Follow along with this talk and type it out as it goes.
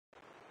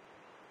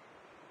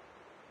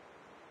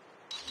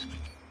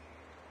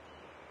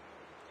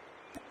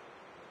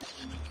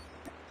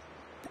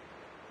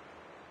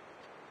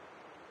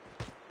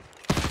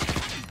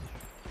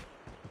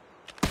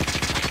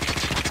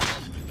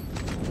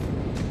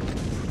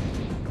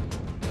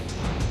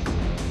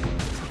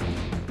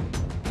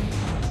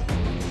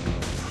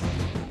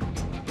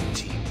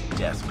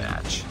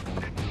deathmatch.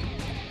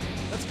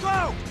 Let's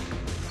go!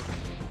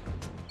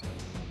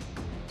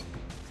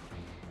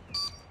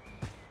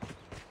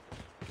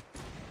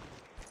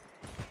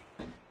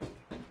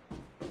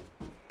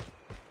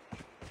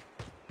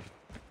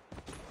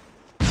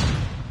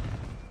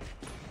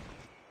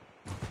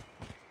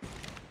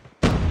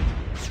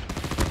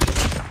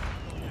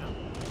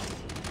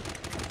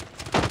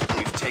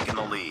 We've taken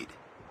the lead.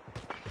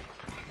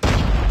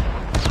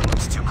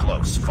 It's too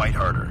close. Fight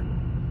harder.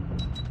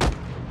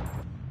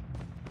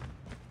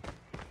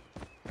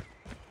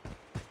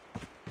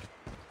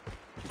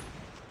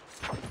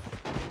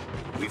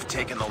 We've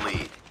taken the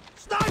lead.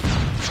 Sniper!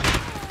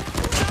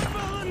 Sniper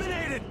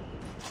eliminated!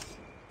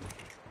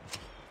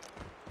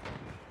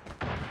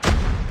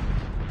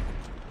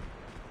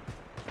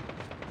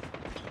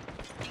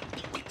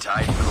 We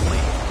tied for the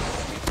lead.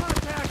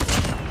 Contact!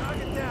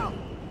 Target down!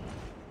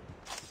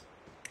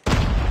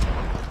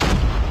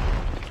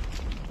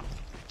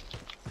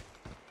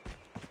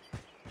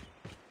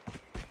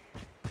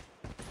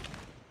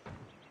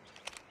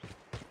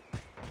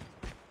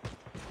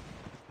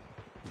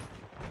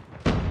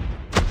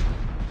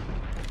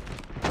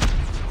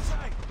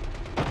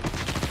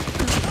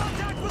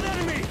 Contact with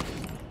enemy!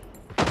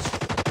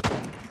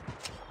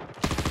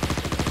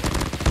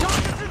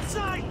 Target's in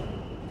sight!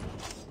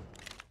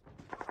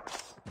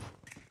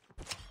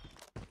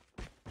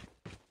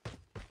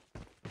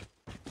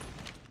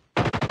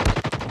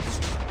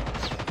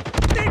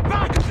 Stay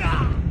back!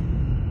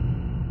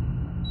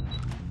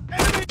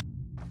 Enemy!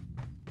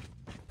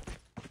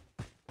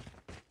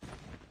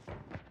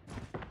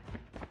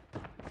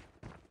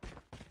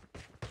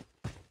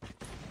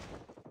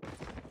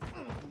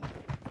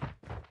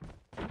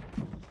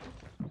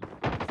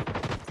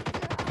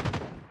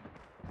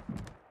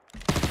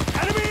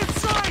 Enemy in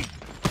sight!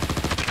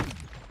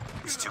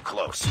 It's too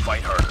close.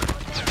 Fight harder.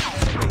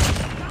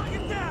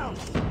 Target down!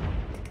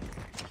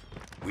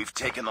 We've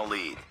taken the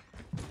lead.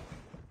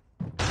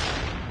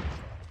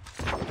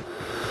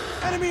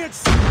 Enemy in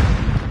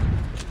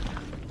sight!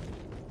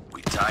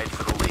 We tied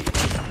for the lead.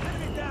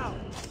 Enemy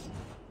down!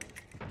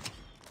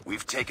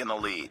 We've taken the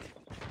lead.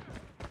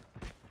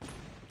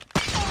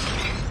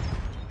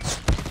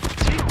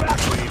 Keep back!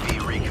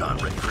 UAV recon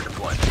ready for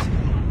deployment.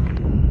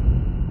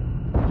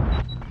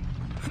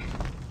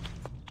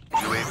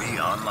 UAV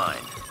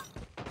online.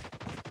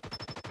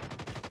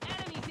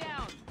 Enemy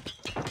down.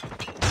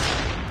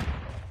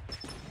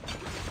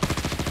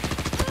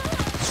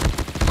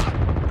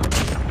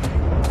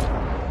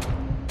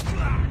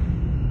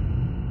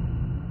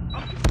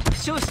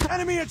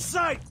 Enemy in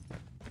sight!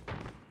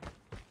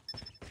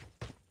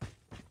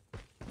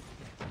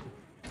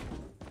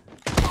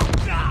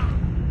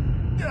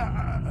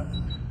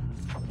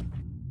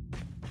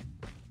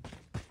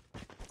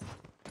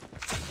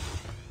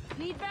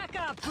 Need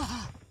backup.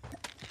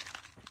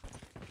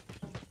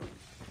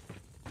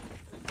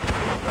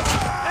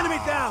 Enemy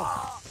down!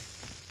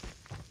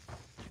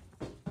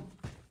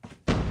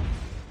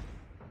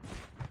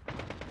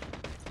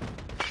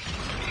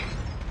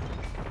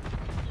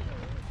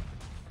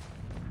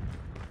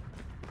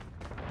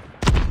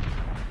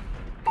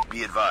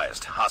 Be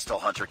advised, hostile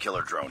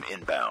hunter-killer drone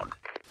inbound.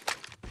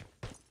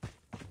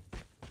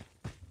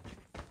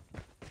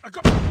 I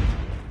got...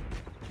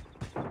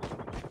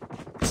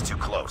 It's too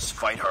close.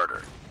 Fight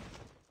harder.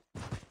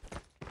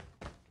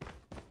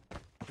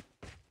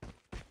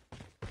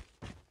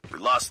 We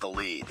lost the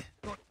lead.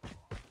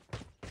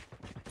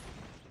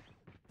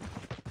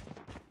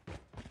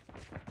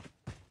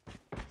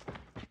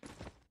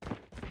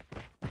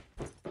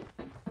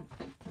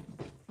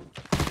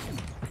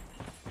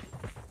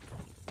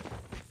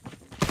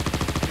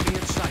 Enemy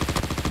in sight.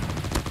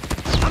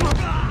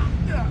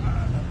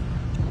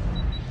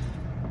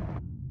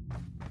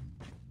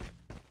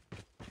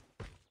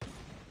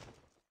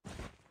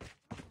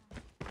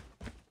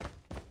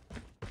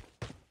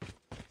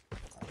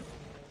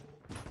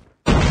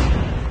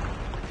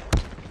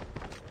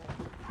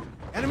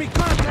 Enemy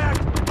contact!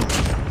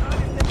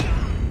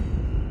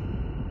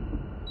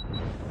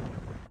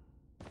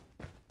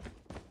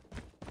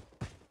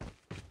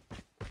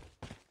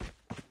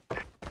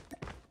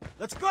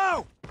 Let's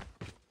go!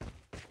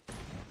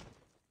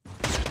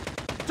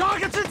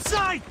 Target's in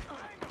sight!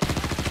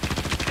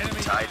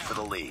 Enemy Tied for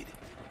the lead.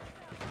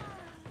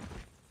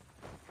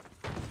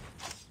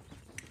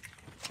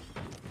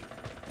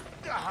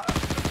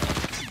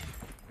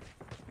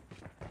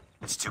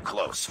 It's too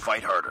close.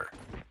 Fight harder.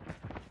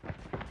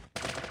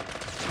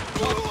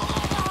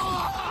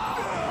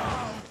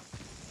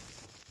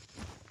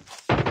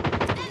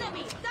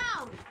 Enemy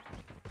down.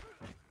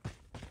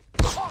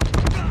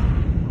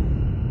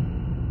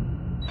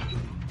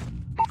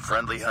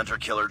 Friendly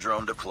hunter-killer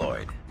drone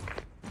deployed.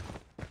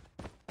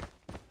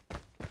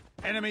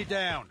 Enemy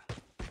down.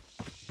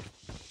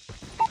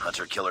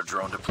 Hunter-killer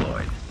drone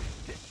deployed.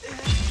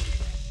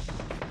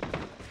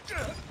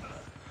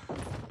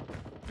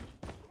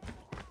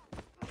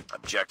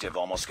 Objective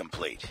almost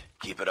complete.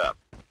 Keep it up.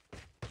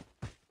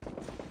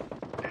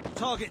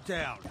 Target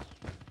down.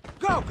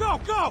 Go, go,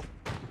 go!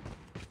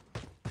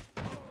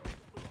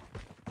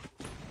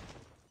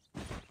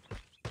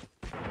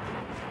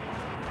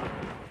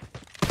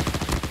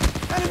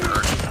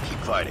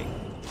 fighting.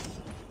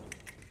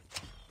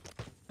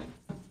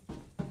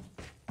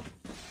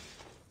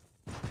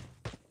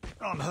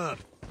 I'm hurt.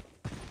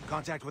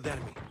 Contact with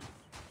enemy.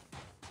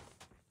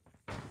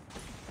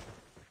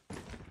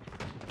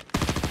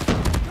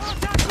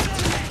 Contact with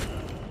enemy!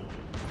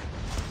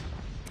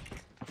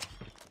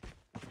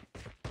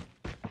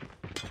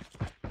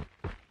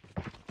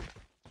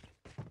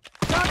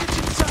 Target's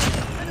in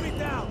sight! Enemy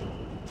down!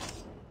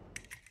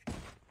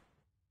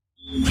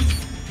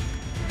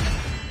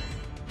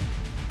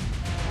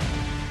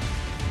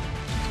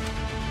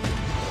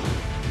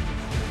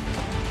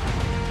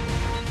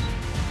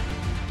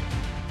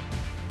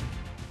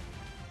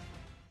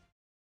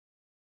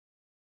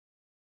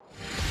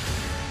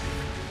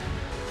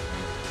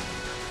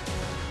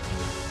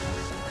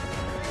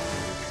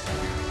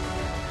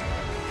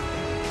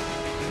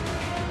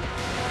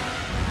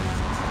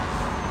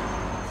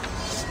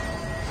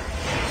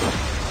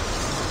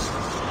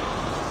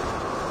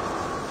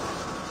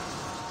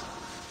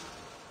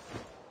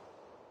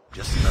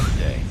 Just another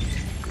day.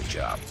 Good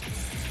job.